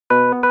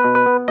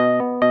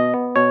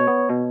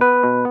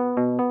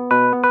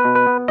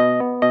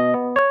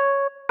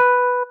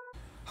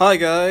Hi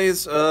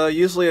guys,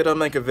 usually I don't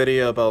make a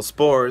video about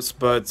sports,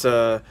 but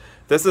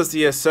this is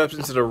the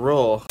exception to the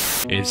rule.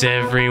 It's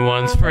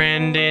everyone's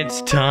friend,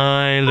 it's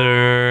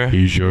Tyler.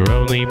 He's your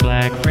only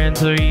black friend,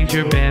 so he's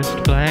your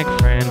best black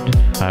friend.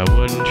 I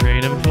wouldn't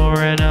trade him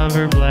for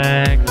another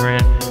black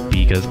friend,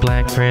 because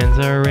black friends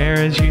are rare,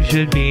 as you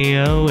should be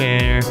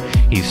aware.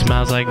 He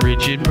smiles like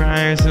Richard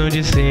Pryor, so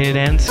just sit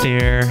and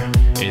stare.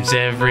 It's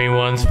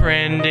everyone's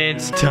friend,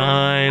 it's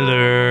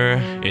Tyler.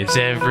 It's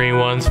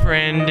everyone's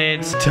friend,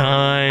 it's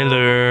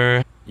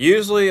Tyler.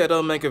 Usually I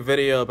don't make a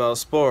video about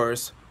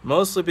sports,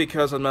 mostly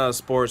because I'm not a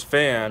sports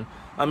fan.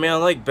 I mean, I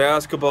like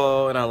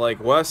basketball and I like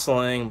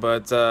wrestling,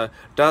 but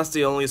that's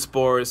the only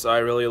sports I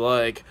really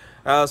like.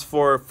 As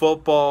for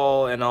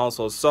football and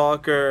also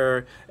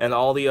soccer and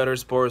all the other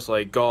sports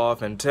like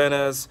golf and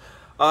tennis,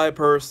 I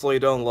personally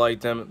don't like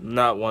them,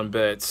 not one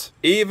bit.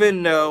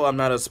 Even though I'm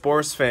not a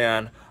sports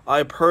fan,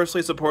 I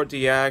personally support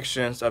the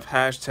actions of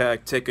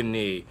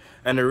 #TakeAKnee,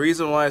 and the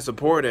reason why I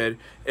support it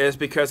is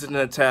because it's an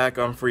attack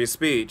on free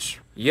speech.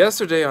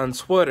 Yesterday on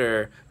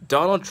Twitter,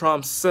 Donald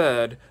Trump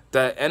said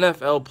that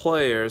NFL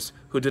players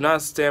who do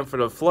not stand for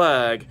the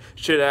flag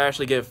should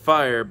actually get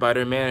fired by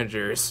their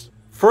managers.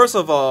 First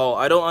of all,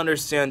 I don't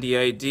understand the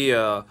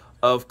idea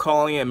of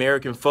calling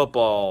American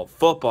football.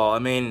 I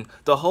mean,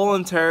 the whole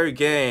entire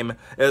game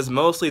is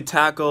mostly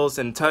tackles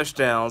and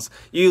touchdowns.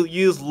 You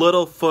use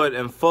little foot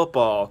in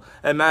football.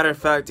 As a matter of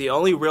fact, the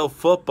only real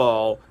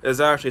football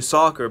is actually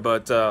soccer,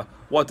 but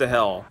what the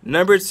hell.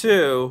 Number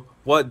two,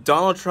 what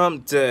Donald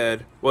Trump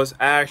did was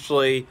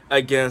actually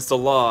against the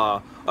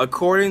law.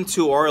 According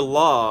to our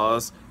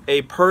laws,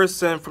 a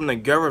person from the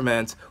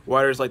government,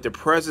 whether it's like the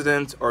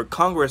president or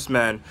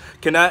congressman,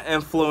 cannot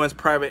influence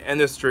private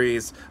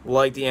industries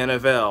like the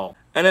NFL.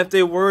 And if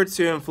they were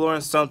to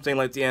influence something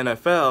like the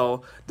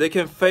NFL, they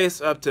can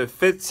face up to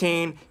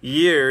 15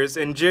 years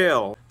in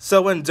jail.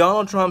 So when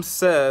Donald Trump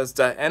says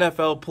that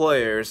NFL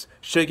players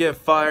should get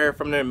fired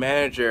from their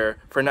manager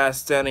for not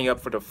standing up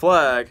for the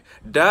flag,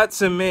 that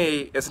to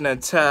me is an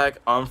attack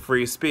on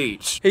free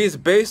speech. He's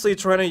basically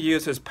trying to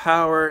use his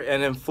power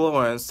and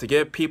influence to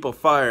get people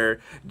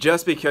fired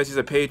just because he's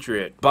a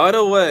patriot. By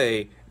the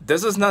way,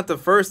 this is not the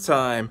first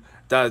time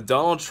that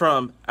Donald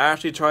Trump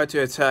actually tried to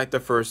attack the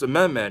First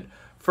Amendment.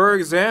 For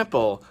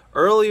example,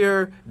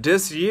 earlier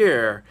this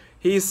year,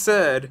 he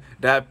said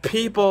that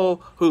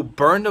people who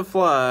burn the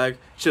flag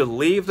should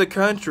leave the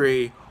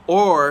country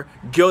or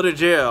go to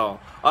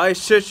jail. I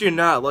shit you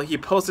not, like he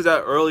posted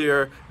that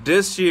earlier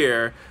this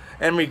year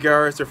in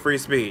regards to free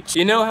speech.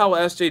 You know how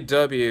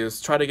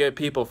SJWs try to get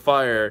people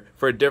fired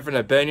for different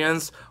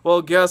opinions?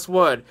 Well, guess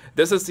what?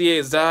 This is the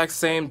exact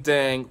same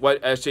thing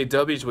what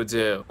SJWs would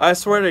do. I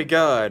swear to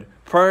God,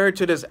 prior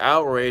to this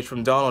outrage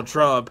from Donald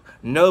Trump,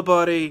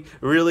 nobody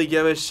really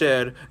gave a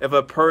shit if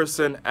a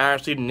person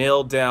actually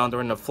kneeled down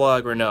during the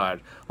flag or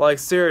not. Like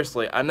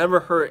seriously, I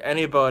never heard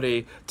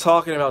anybody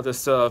talking about this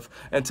stuff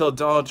until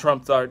Donald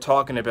Trump started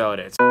talking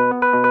about it.